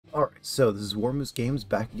Alright, so this is War Moose Games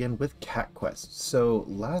back again with Cat Quest. So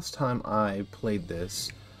last time I played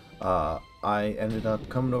this, I ended up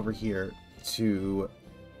coming over here to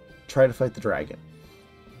try to fight the dragon.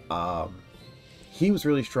 He was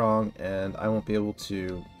really strong and I won't be able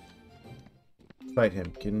to fight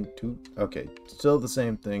him. Okay, still the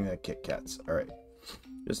same thing that Kit Kats. Alright,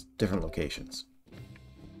 just different locations.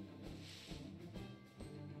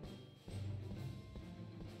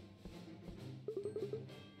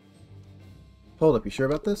 Hold up, you sure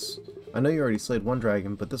about this? I know you already slayed one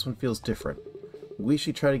dragon, but this one feels different. We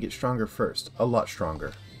should try to get stronger first. A lot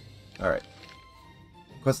stronger. Alright.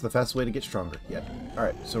 Quest is the fastest way to get stronger. Yeah.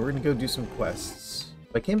 Alright, so we're gonna go do some quests.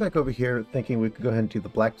 I came back over here thinking we could go ahead and do the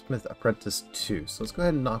Blacksmith Apprentice 2. So let's go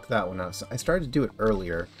ahead and knock that one out. So I started to do it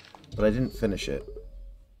earlier, but I didn't finish it.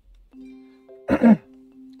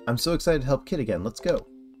 I'm so excited to help Kit again. Let's go.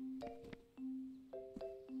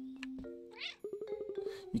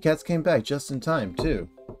 You cats came back just in time, too.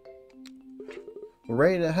 We're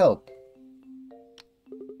ready to help.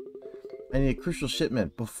 I need a crucial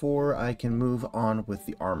shipment before I can move on with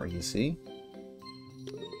the armor, you see?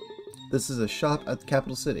 This is a shop at the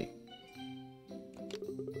capital city.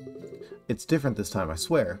 It's different this time, I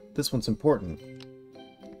swear. This one's important.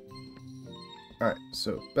 Alright,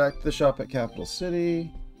 so back to the shop at capital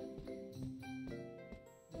city.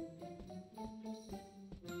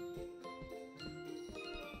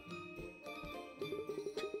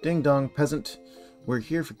 Ding dong, peasant. We're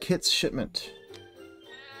here for Kit's shipment.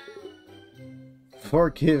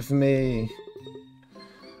 Forgive me.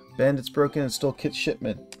 Bandits broke in and stole Kit's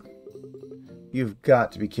shipment. You've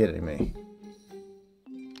got to be kidding me.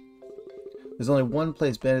 There's only one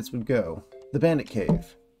place bandits would go. The bandit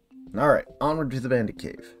cave. Alright, onward to the bandit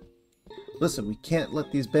cave. Listen, we can't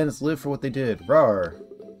let these bandits live for what they did. Rawr.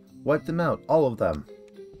 Wipe them out, all of them.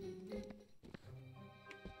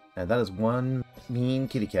 And that is one mean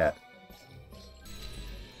kitty cat.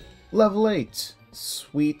 Level 8!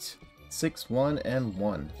 Sweet. 6, 1, and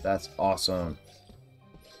 1. That's awesome.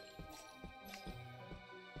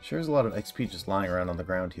 Sure there's a lot of XP just lying around on the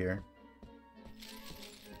ground here.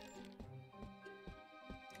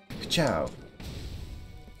 Ka-chow.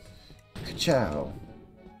 Ka-chow.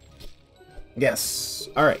 Yes!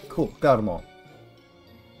 Alright, cool. Got them all.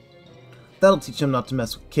 That'll teach him not to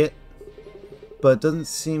mess with Kit. But it doesn't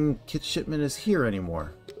seem Kit's shipment is here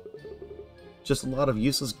anymore. Just a lot of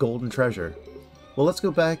useless gold and treasure. Well, let's go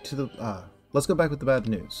back to the let's go back with the bad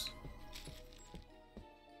news.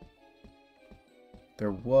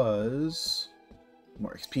 There was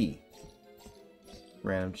more XP.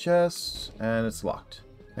 Random chests, and it's locked.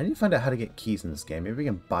 I need to find out how to get keys in this game. Maybe we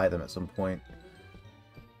can buy them at some point.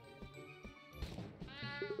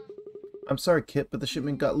 I'm sorry, Kit, but the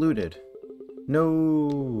shipment got looted.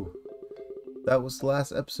 No. That was the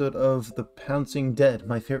last episode of The Pouncing Dead,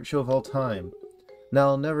 my favorite show of all time. Now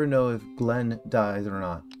I'll never know if Glenn dies or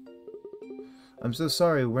not. I'm so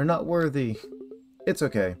sorry, we're not worthy. It's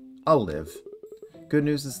okay, I'll live. Good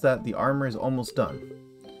news is that the armor is almost done.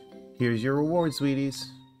 Here's your reward,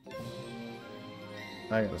 sweeties.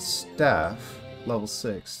 I got a staff, level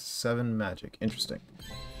 6, 7 magic. Interesting.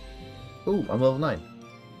 Ooh, I'm level 9.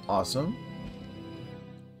 Awesome.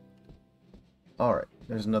 Alright.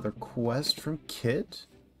 There's another quest from Kit.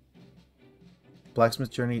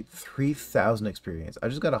 Blacksmith Journey, 3,000 experience. I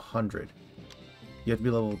just got 100. You have to be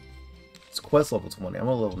level... It's quest level 20. I'm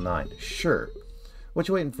on level 9. Sure. What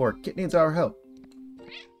you waiting for? Kit needs our help.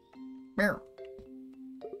 Meow.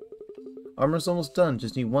 Armor's almost done.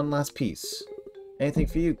 Just need one last piece. Anything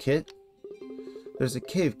for you, Kit? There's a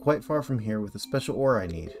cave quite far from here with a special ore I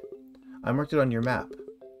need. I marked it on your map.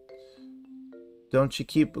 Don't you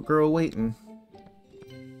keep a girl waiting.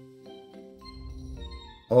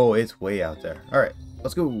 Oh, it's way out there. Alright,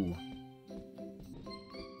 let's go.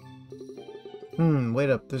 Wait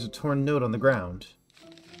up. There's a torn note on the ground.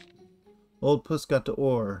 Old Puss got to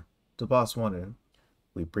ore. The boss wanted.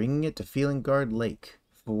 We bringing it to Endcard Lake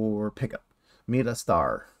for pickup. Meet us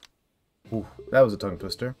there. Ooh, that was a tongue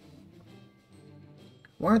twister.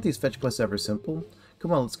 Why aren't these fetch quests ever simple?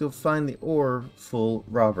 Come on, let's go find the ore full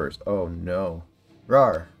robbers. Oh no.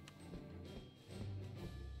 Rawr.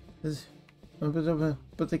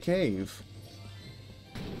 But the cave.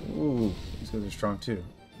 Ooh, these guys are strong too.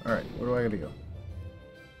 Alright, where do I gotta go?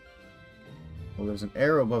 Well, there's an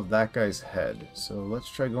arrow above that guy's head, so let's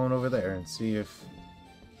try going over there and see if...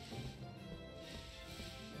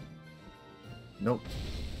 Nope.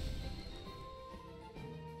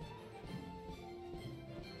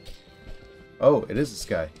 Oh, it is this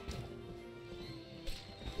guy.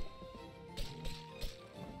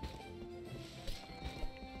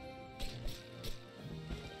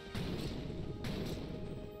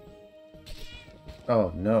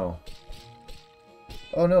 Oh no.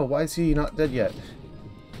 Oh no, why is he not dead yet?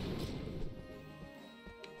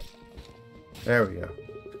 There we go.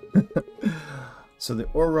 So the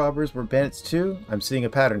ore robbers were bandits too? I'm seeing a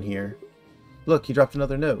pattern here. Look, he dropped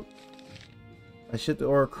another note. I shipped the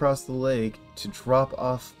ore across the lake to drop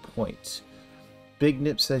off point. Big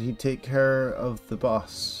Nip said he'd take care of the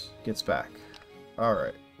boss gets back.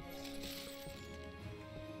 Alright.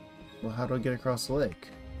 Well, how do I get across the lake?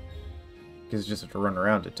 Because I just have to run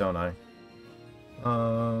around it, don't I?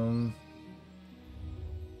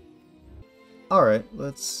 Alright,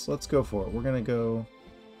 let's go for it. We're gonna go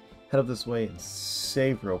head up this way and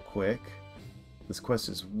save real quick. This quest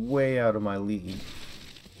is way out of my league.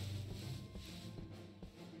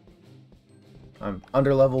 I'm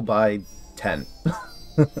underleveled by 10.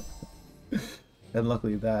 And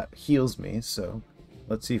luckily that heals me, so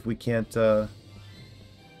let's see if we can't,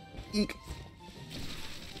 eek.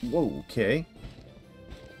 Whoa, okay.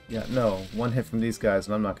 Yeah, no, one hit from these guys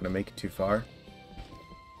and I'm not going to make it too far.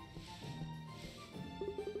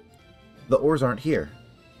 The ores aren't here.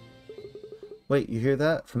 Wait, you hear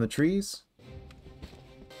that? From the trees?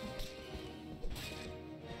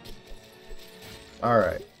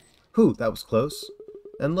 Alright. Whew, that was close.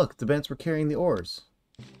 And look, the bandits were carrying the ores.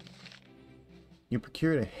 You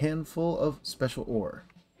procured a handful of special ore.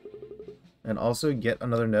 And also yet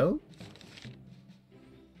another note?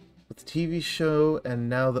 With the TV show and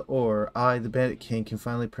now the ore, I, the Bandit King, can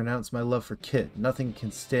finally pronounce my love for Kit. Nothing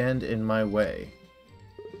can stand in my way.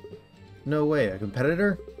 No way, a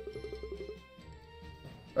competitor?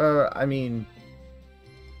 I mean...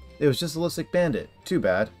 It was just a lipstick bandit. Too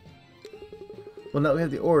bad. Well, now we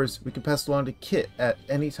have the ores, we can pass along to Kit at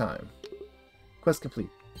any time. Quest complete.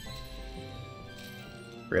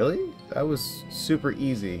 Really? That was super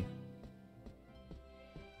easy.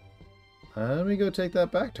 Let me go take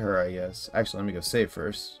that back to her, I guess. Actually, let me go save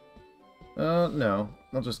first. No.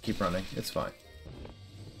 I'll just keep running. It's fine.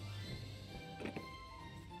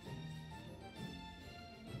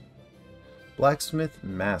 Blacksmith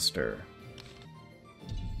Master.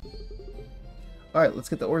 Alright, let's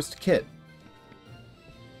get the ores to Kit.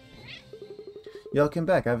 Y'all came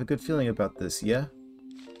back. I have a good feeling about this, yeah?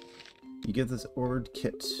 You get this ordered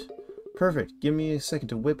Kit. Perfect. Give me a second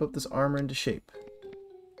to whip up this armor into shape.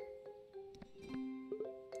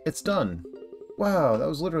 It's done. Wow, that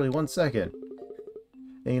was literally 1 second.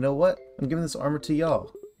 And you know what? I'm giving this armor to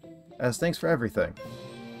y'all. As thanks for everything.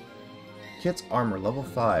 Kit's armor, level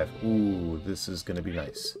 5. Ooh, this is gonna be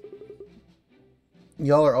nice.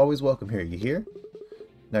 Y'all are always welcome here, you hear?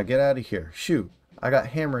 Now get out of here. Shoo, I got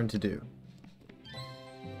hammering to do.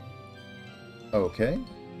 Okay.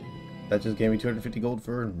 That just gave me 250 gold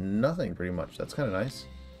for nothing, pretty much. That's kind of nice.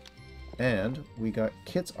 And we got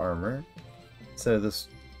Kit's armor. Instead of this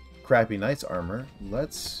crappy knight's armor,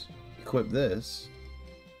 let's equip this.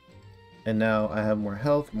 And now I have more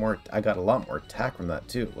health, I got a lot more attack from that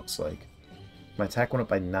too, it looks like. My attack went up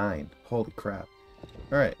by 9. Holy crap.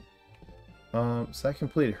 Alright. So that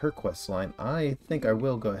completed her quest line. I think I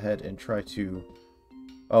will go ahead and try to...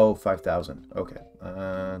 Oh, 5,000. Okay.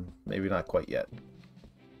 Maybe not quite yet.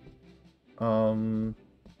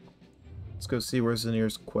 Let's go see where's the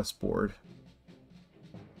nearest quest board.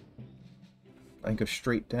 I can go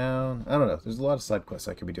straight down. I don't know. There's a lot of side quests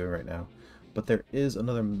I could be doing right now. But there is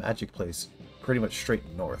another magic place pretty much straight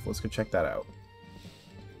north. Let's go check that out.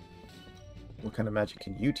 What kind of magic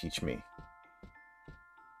can you teach me?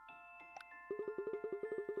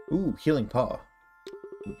 Ooh, Healing Paw.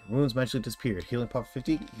 Wounds magically disappeared. Healing Paw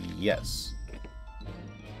 50? Yes.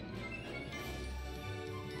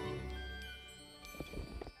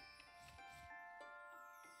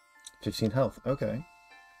 $15 health. Okay.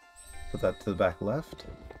 Put that to the back left.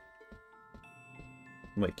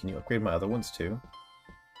 Wait, can you upgrade my other ones too?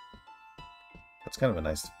 That's kind of a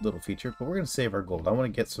nice little feature, but we're going to save our gold. I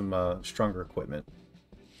want to get some stronger equipment.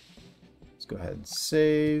 Let's go ahead and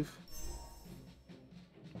save.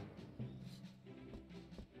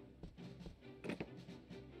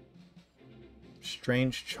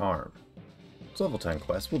 Strange Charm. It's a level 10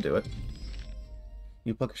 quest. We'll do it.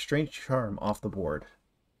 You pluck a strange charm off the board.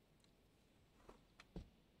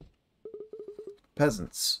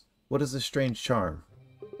 Peasants, what is this strange charm?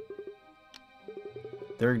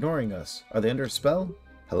 They're ignoring us. Are they under a spell?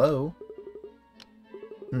 Hello?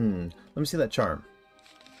 Let me see that charm.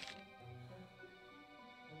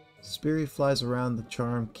 Spirit flies around the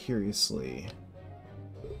charm curiously.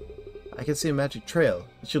 I can see a magic trail.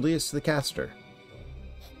 It should lead us to the caster.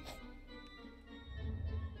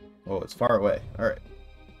 Oh, it's far away. Alright.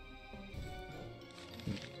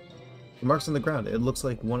 The marks on the ground. It looks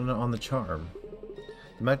like one on the charm.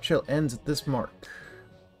 The magic trail ends at this mark.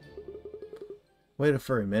 Wait a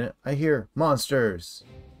furry minute. I hear monsters!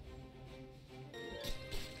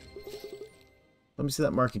 Let me see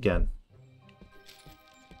that mark again.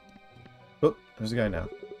 Oh, there's a guy now.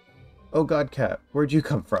 Oh god, cat, where'd you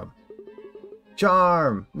come from?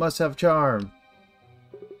 Charm! Must have charm!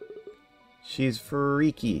 She's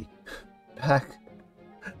freaky. Back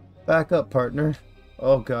up, partner.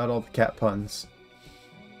 Oh god, all the cat puns.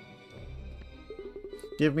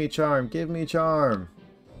 Give me charm, give me charm!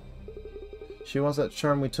 She wants that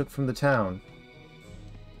charm we took from the town.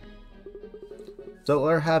 Don't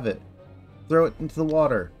let her have it. Throw it into the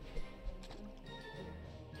water.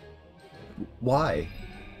 Why?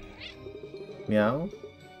 Meow?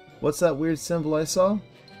 What's that weird symbol I saw?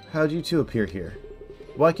 How'd you two appear here?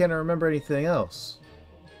 Why can't I remember anything else?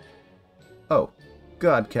 Oh,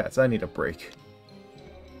 god cats, I need a break.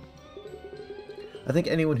 I think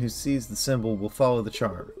anyone who sees the symbol will follow the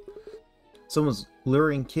charm. Someone's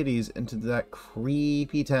luring kitties into that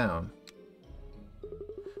creepy town.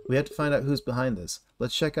 We have to find out who's behind this.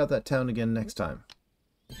 Let's check out that town again next time.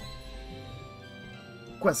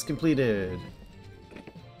 Quest completed!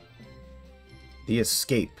 The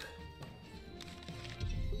escape.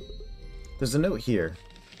 There's a note here.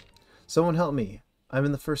 Someone help me. I'm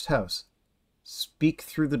in the first house. Speak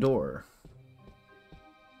through the door.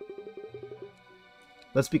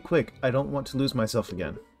 Let's be quick. I don't want to lose myself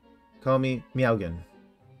again. Call me Meowgin.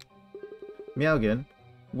 Meowgin?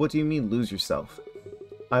 What do you mean lose yourself?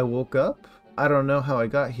 I woke up? I don't know how I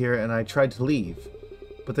got here and I tried to leave.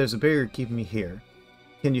 But there's a barrier keeping me here.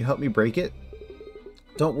 Can you help me break it?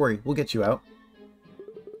 Don't worry, we'll get you out.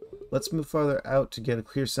 Let's move farther out to get a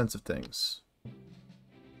clear sense of things.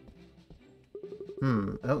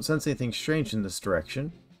 I don't sense anything strange in this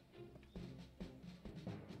direction.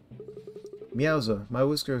 Meowza, my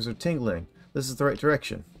whiskers are tingling. This is the right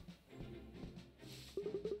direction.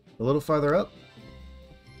 A little farther up?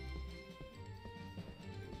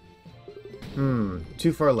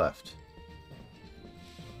 Too far left.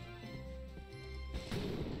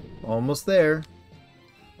 Almost there.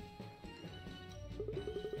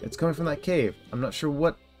 It's coming from that cave. I'm not sure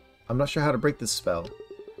how to break this spell.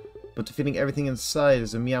 But defeating everything inside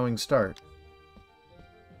is a meowing start.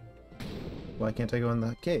 Why can't I go in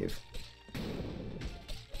the cave?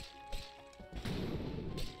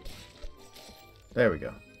 There we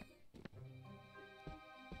go.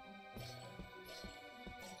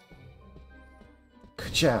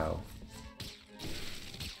 Ka-chow.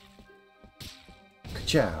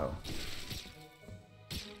 Ka-chow.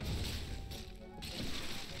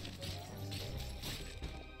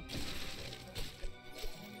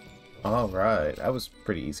 Alright, that was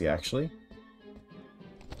pretty easy actually.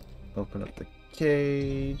 Open up the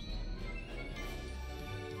cage.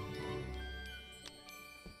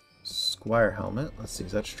 Squire helmet. Let's see,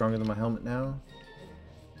 is that stronger than my helmet now?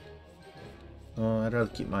 Oh, I'd rather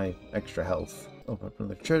keep my extra health. Open up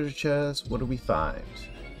another treasure chest. What do we find?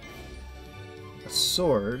 A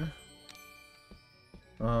sword.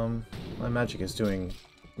 My magic is doing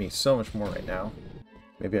me so much more right now.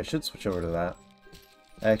 Maybe I should switch over to that.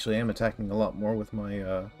 I actually am attacking a lot more with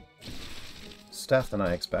my staff than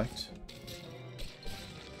I expect.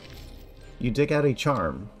 You dig out a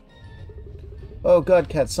charm. Oh god,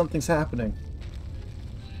 cat, something's happening.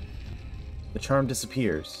 The charm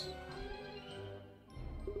disappears.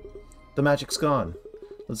 The magic's gone.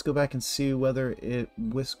 Let's go back and see whether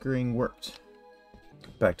whiskering worked.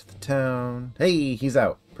 Back to the town. Hey, he's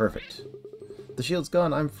out. Perfect. The shield's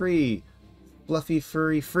gone. I'm free. Fluffy,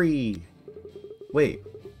 furry, free. Wait,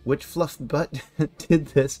 which fluff butt did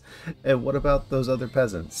this? And what about those other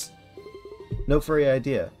peasants? No furry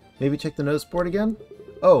idea. Maybe check the notice board again?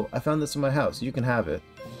 Oh, I found this in my house. You can have it.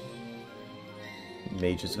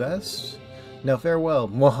 Mage's vest? Now farewell.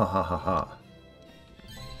 Mwahahaha.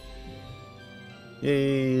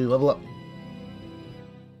 Yay, level up.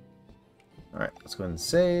 Alright, let's go ahead and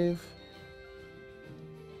save.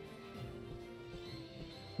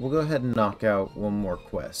 We'll go ahead and knock out one more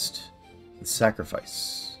quest. The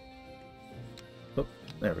sacrifice. Oh,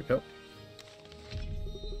 there we go.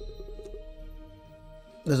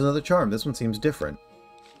 There's another charm. This one seems different.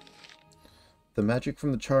 The magic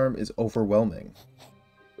from the charm is overwhelming.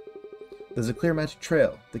 There's a clear magic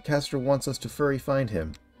trail. The caster wants us to furry find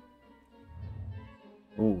him.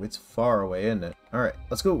 Ooh, it's far away, isn't it? Alright,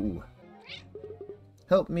 let's go.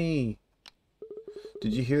 Help me.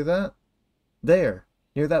 Did you hear that? There,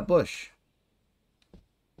 near that bush.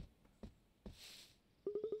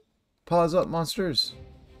 Paws up, monsters.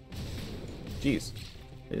 Jeez,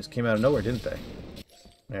 they just came out of nowhere, didn't they?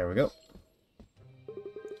 There we go.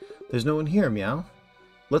 There's no one here, Meow.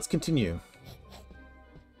 let's continue.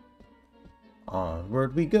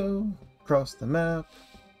 Onward we go, across the map.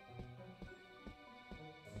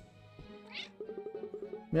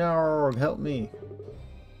 Meow, help me.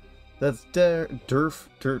 That's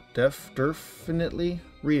definitely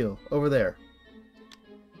real, over there.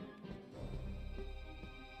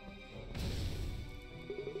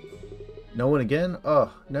 No one again?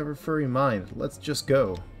 Oh, never furry mind. Let's just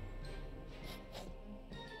go.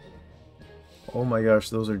 Oh my gosh,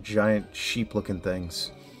 those are giant sheep-looking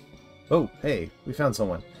things. Oh, hey, we found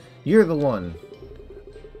someone. You're the one.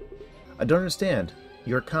 I don't understand.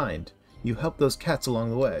 You're kind. You helped those cats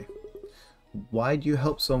along the way. Why'd you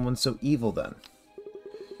help someone so evil then?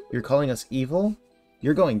 You're calling us evil?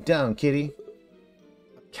 You're going down, kitty.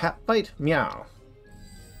 Cat fight? Meow.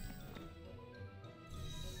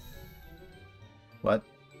 What?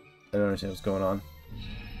 I don't understand what's going on.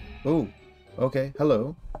 Oh, okay,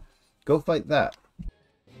 hello. Go fight that.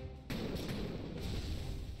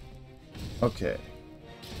 Okay.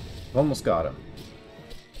 Almost got him.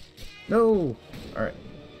 No! Alright.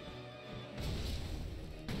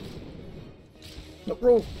 No,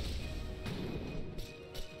 roll!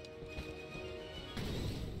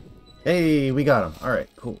 Hey, we got him. Alright,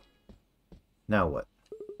 cool. Now what?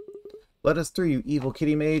 Let us through, you evil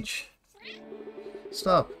kitty mage.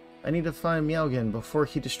 Stop. I need to find Meowgan before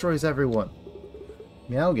he destroys everyone.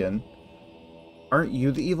 Meowgan? Aren't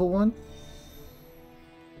you the evil one?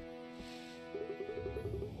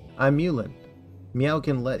 I'm Mulin.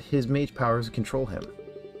 Meowgan let his mage powers control him.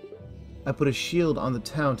 I put a shield on the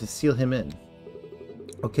town to seal him in.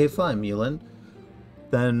 Okay, fine, Mulin.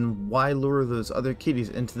 Then why lure those other kitties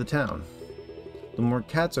into the town? The more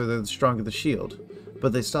cats are there, the stronger the shield.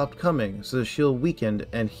 But they stopped coming, so the shield weakened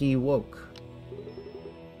and he woke.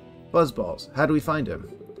 Buzzballs, how do we find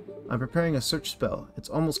him? I'm preparing a search spell. It's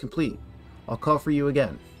almost complete. I'll call for you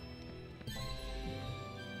again.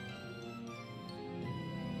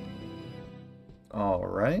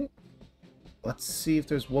 Alright. Let's see if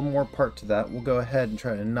there's one more part to that. We'll go ahead and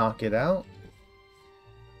try to knock it out.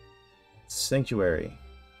 Sanctuary.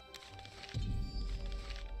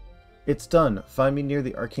 It's done. Find me near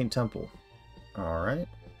the Arcane Temple. Alright.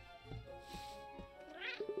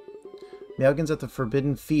 Meowgan's at the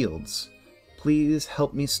Forbidden Fields. Please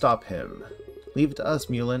help me stop him. Leave it to us,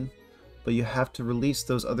 Mulin. But you have to release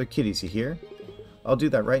those other kitties, you hear? I'll do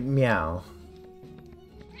that right meow.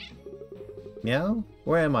 Meow?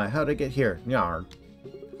 Where am I? How'd I get here? Nyarg.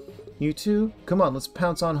 You two? Come on, let's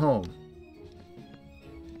pounce on home.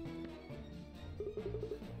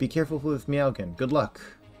 Be careful with Meowgan. Good luck.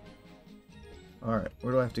 Alright,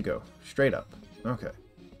 where do I have to go? Straight up. Okay.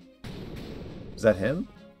 Is that him?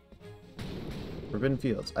 Forbidden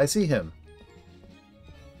Fields. I see him.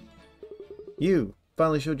 You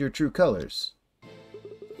finally showed your true colors.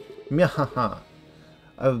 Meow.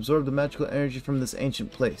 I've absorbed the magical energy from this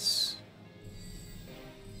ancient place.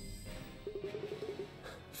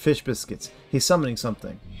 Fish biscuits. He's summoning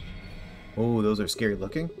something. Oh, those are scary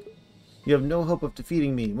looking. You have no hope of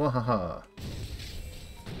defeating me. Mwahaha.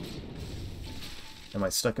 Am I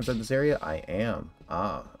stuck inside this area? I am.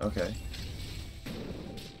 Ah, okay.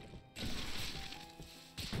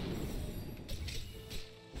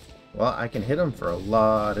 Well, I can hit him for a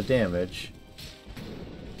lot of damage.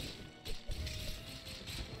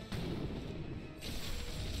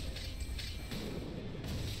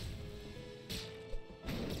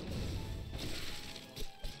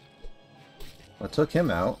 I took him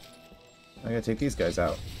out. I gotta take these guys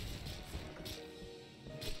out.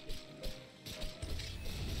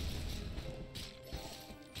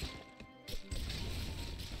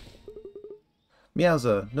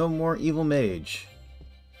 Meowza, no more evil mage.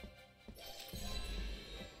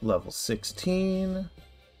 Level 16.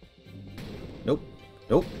 Nope.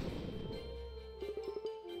 Nope.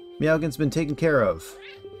 Meowgan's been taken care of.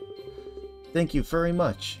 Thank you very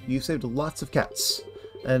much. You've saved lots of cats.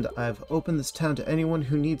 And I've opened this town to anyone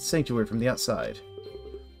who needs sanctuary from the outside.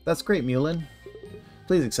 That's great, Mulin.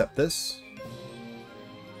 Please accept this.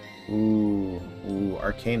 Ooh,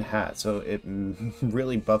 arcane hat. So it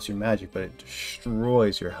really buffs your magic, but it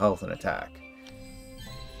destroys your health and attack.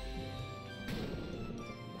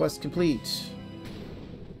 Quest complete.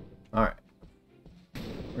 Alright.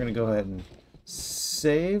 We're gonna go ahead and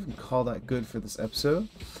save and call that good for this episode.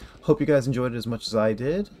 Hope you guys enjoyed it as much as I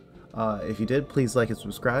did. If you did, please like and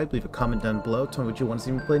subscribe. Leave a comment down below. Tell me what you want to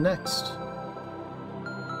see me play next.